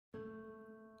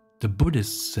The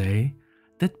Buddhists say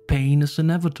that pain is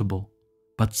inevitable,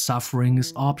 but suffering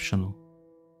is optional.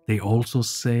 They also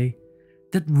say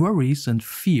that worries and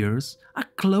fears are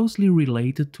closely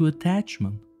related to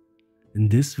attachment. In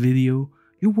this video,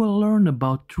 you will learn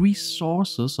about 3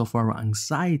 sources of our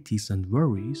anxieties and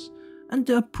worries and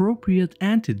the appropriate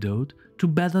antidote to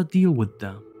better deal with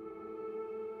them.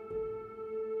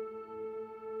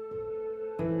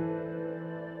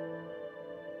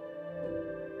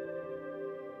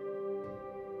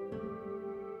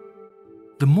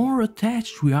 The more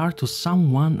attached we are to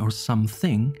someone or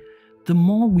something, the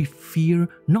more we fear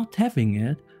not having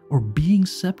it or being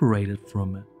separated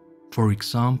from it. For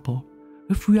example,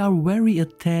 if we are very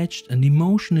attached and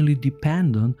emotionally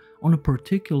dependent on a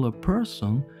particular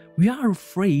person, we are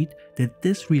afraid that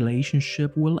this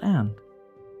relationship will end.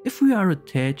 If we are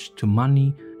attached to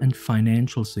money and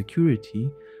financial security,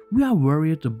 we are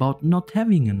worried about not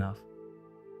having enough.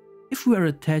 If we are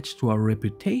attached to our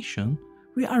reputation,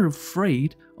 we are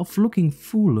afraid of looking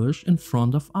foolish in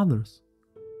front of others.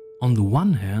 On the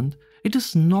one hand, it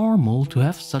is normal to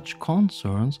have such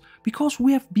concerns because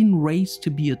we have been raised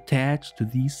to be attached to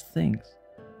these things.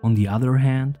 On the other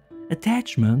hand,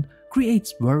 attachment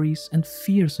creates worries and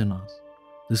fears in us.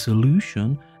 The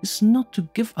solution is not to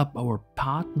give up our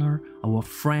partner, our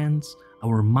friends,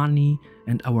 our money,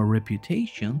 and our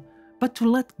reputation, but to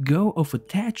let go of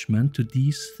attachment to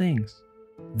these things.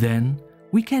 Then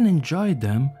we can enjoy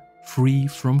them free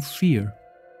from fear.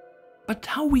 But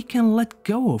how we can let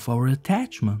go of our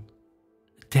attachment?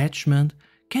 Attachment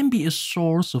can be a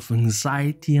source of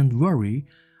anxiety and worry,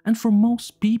 and for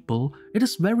most people it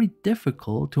is very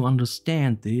difficult to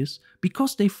understand this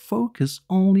because they focus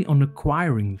only on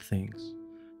acquiring things.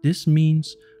 This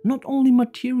means not only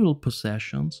material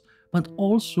possessions, but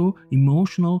also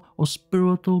emotional or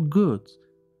spiritual goods,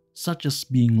 such as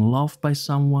being loved by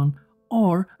someone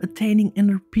or attaining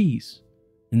inner peace.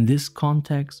 In this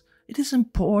context, it is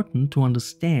important to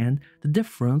understand the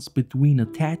difference between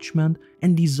attachment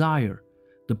and desire.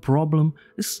 The problem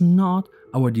is not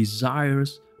our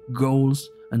desires, goals,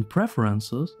 and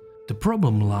preferences. The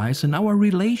problem lies in our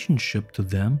relationship to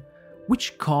them,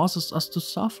 which causes us to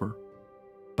suffer.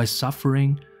 By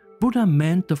suffering, Buddha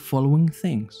meant the following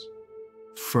things.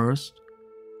 First,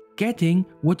 getting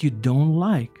what you don't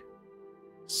like.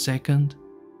 Second,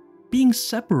 being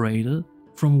separated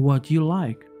from what you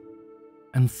like.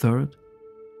 And third,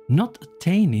 not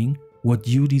attaining what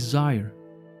you desire.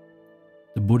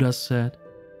 The Buddha said,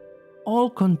 all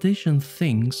conditioned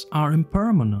things are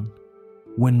impermanent.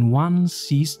 When one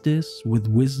sees this with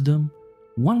wisdom,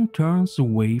 one turns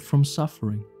away from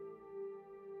suffering.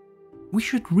 We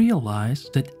should realize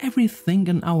that everything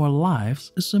in our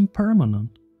lives is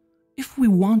impermanent. If we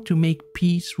want to make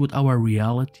peace with our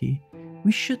reality,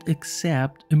 we should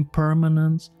accept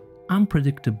impermanence,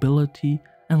 unpredictability,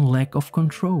 and lack of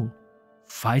control.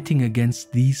 Fighting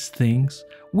against these things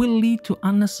will lead to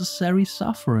unnecessary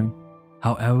suffering.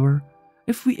 However,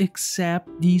 if we accept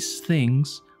these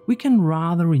things, we can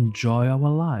rather enjoy our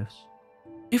lives.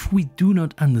 If we do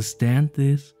not understand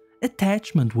this,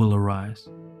 attachment will arise,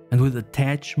 and with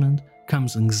attachment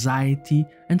comes anxiety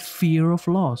and fear of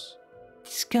loss.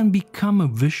 This can become a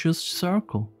vicious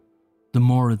circle. The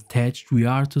more attached we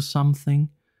are to something,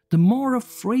 the more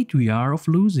afraid we are of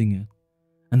losing it.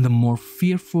 And the more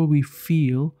fearful we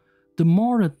feel, the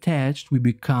more attached we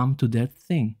become to that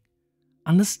thing.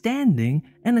 Understanding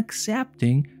and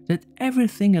accepting that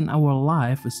everything in our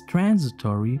life is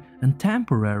transitory and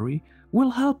temporary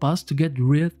will help us to get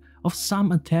rid of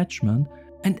some attachment,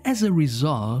 and as a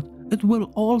result, it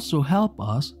will also help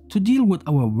us to deal with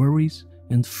our worries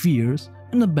and fears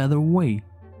in a better way.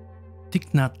 Thich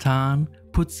Nhat Hanh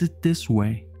puts it this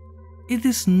way: it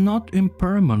is not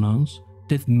impermanence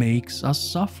that makes us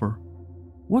suffer.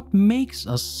 What makes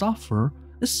us suffer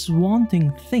is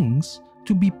wanting things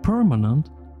to be permanent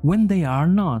when they are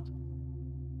not.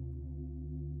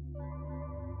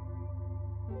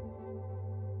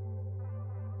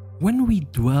 When we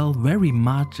dwell very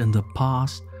much in the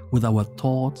past with our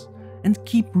thoughts and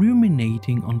keep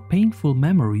ruminating on painful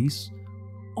memories,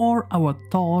 or our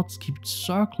thoughts keep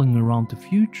circling around the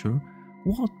future,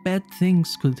 what bad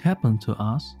things could happen to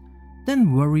us,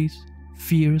 then worries,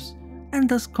 fears, and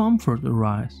discomfort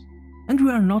arise, and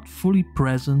we are not fully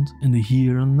present in the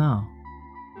here and now.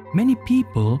 Many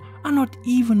people are not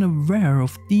even aware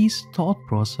of these thought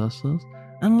processes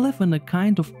and live in a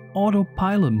kind of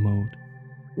autopilot mode.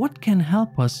 What can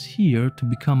help us here to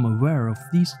become aware of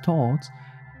these thoughts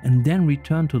and then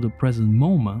return to the present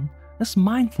moment is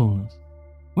mindfulness.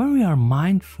 When we are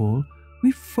mindful,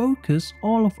 we focus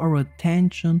all of our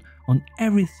attention on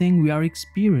everything we are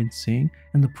experiencing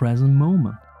in the present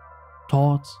moment.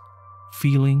 Thoughts,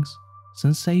 feelings,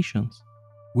 sensations,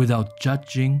 without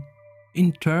judging,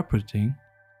 interpreting,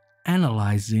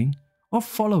 analyzing, or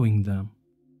following them.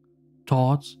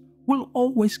 Thoughts will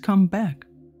always come back.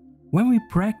 When we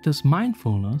practice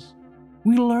mindfulness,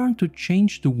 we learn to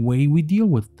change the way we deal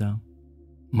with them.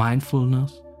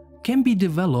 Mindfulness can be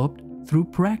developed through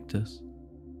practice.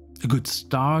 A good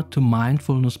start to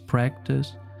mindfulness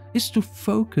practice is to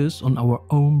focus on our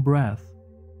own breath.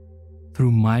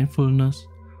 Through mindfulness,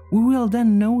 we will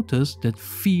then notice that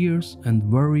fears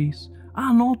and worries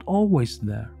are not always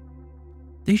there.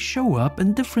 They show up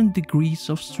in different degrees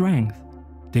of strength.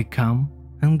 They come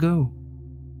and go.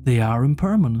 They are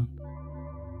impermanent.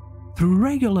 Through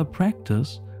regular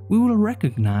practice, we will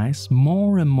recognize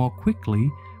more and more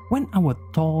quickly when our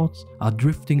thoughts are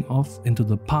drifting off into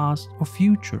the past or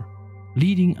future,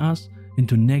 leading us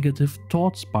into negative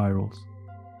thought spirals.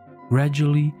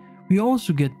 Gradually, we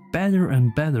also get better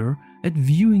and better at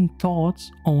viewing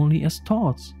thoughts only as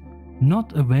thoughts,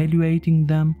 not evaluating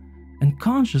them, and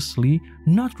consciously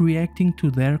not reacting to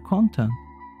their content.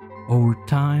 Over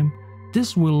time,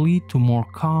 this will lead to more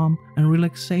calm and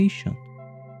relaxation.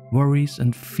 Worries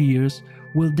and fears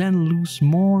will then lose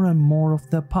more and more of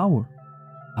their power.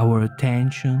 Our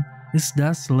attention is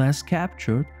thus less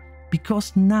captured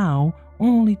because now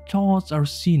only thoughts are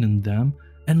seen in them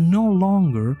and no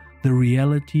longer the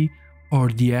reality or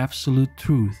the absolute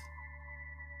truth.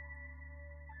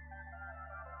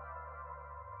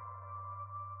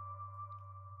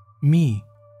 Me,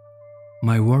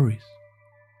 my worries,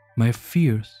 my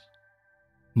fears,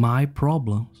 my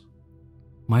problems,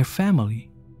 my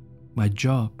family, my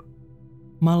job,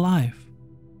 my life.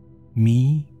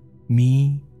 Me,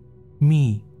 me,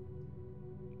 me.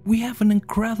 We have an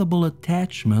incredible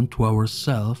attachment to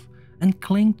ourselves and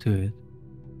cling to it.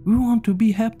 We want to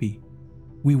be happy.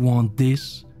 We want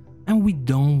this and we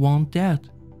don't want that.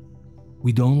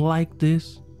 We don't like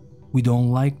this. We don't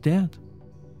like that.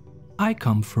 I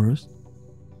come first.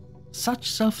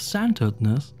 Such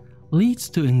self-centeredness leads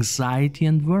to anxiety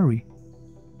and worry.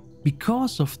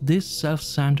 Because of this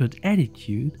self-centered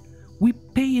attitude, we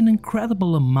pay an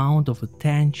incredible amount of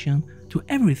attention to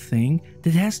everything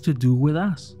that has to do with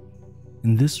us.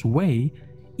 In this way,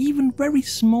 even very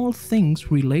small things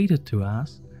related to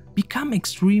us become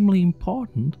extremely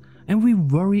important and we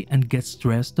worry and get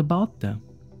stressed about them.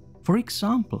 For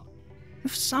example,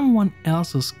 if someone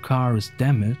else's car is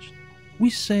damaged, we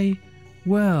say,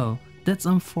 well, that's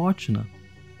unfortunate,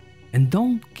 and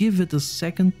don't give it a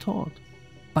second thought.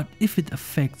 But if it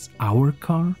affects our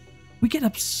car, we get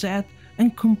upset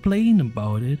and complain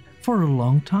about it for a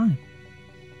long time.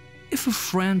 If a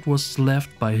friend was left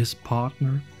by his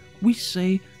partner, we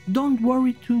say, don't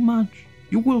worry too much,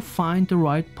 you will find the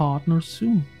right partner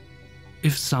soon.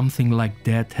 If something like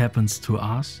that happens to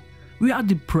us, we are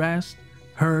depressed,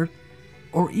 hurt,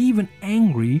 or even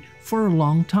angry for a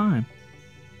long time.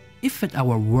 If at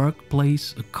our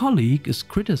workplace a colleague is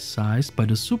criticized by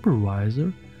the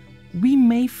supervisor, we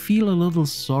may feel a little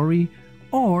sorry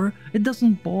or it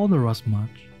doesn't bother us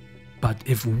much. But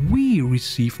if we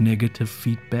receive negative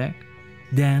feedback,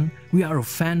 then we are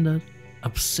offended,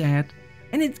 upset,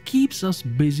 and it keeps us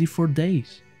busy for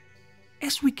days.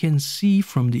 As we can see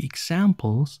from the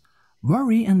examples,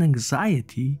 worry and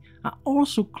anxiety are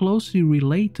also closely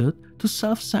related to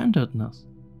self-centeredness.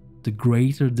 The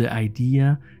greater the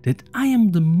idea that I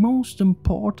am the most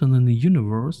important in the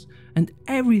universe and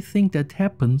everything that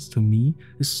happens to me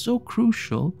is so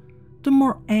crucial, the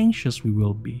more anxious we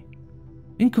will be.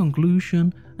 In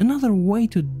conclusion, another way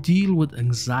to deal with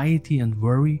anxiety and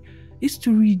worry is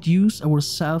to reduce our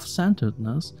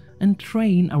self-centeredness and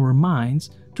train our minds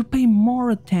to pay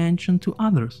more attention to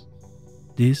others.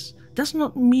 This does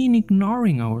not mean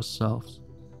ignoring ourselves.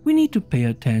 We need to pay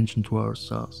attention to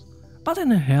ourselves, but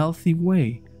in a healthy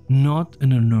way, not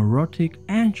in a neurotic,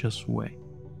 anxious way.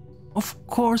 Of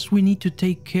course, we need to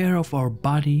take care of our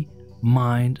body,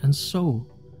 mind, and soul,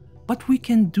 but we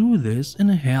can do this in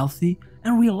a healthy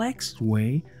and relaxed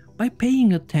way by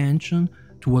paying attention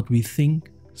to what we think,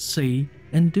 say,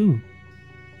 and do.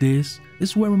 This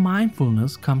is where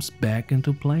mindfulness comes back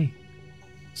into play.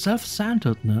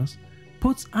 Self-centeredness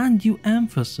puts undue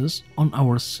emphasis on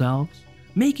ourselves,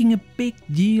 making a big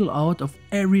deal out of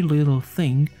every little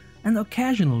thing and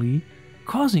occasionally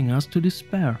causing us to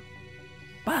despair.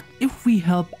 But if we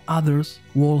help others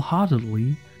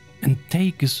wholeheartedly and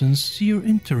take a sincere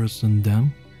interest in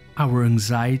them, our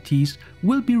anxieties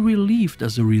will be relieved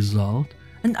as a result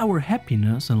and our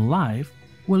happiness in life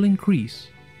will increase.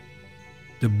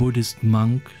 The Buddhist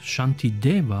monk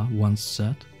Shantideva once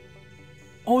said,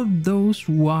 "All those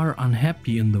who are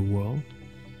unhappy in the world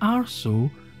are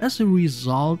so as a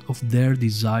result of their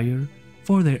desire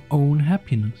for their own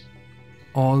happiness.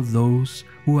 All those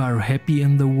who are happy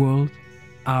in the world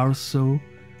are so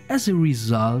as a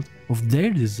result of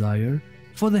their desire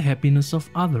for the happiness of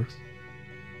others."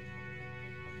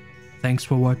 Thanks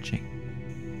for watching.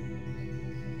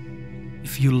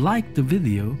 If you liked the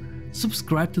video,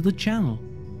 subscribe to the channel,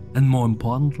 and more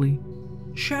importantly,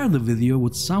 share the video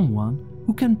with someone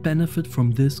who can benefit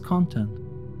from this content.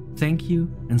 Thank you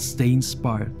and stay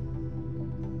inspired.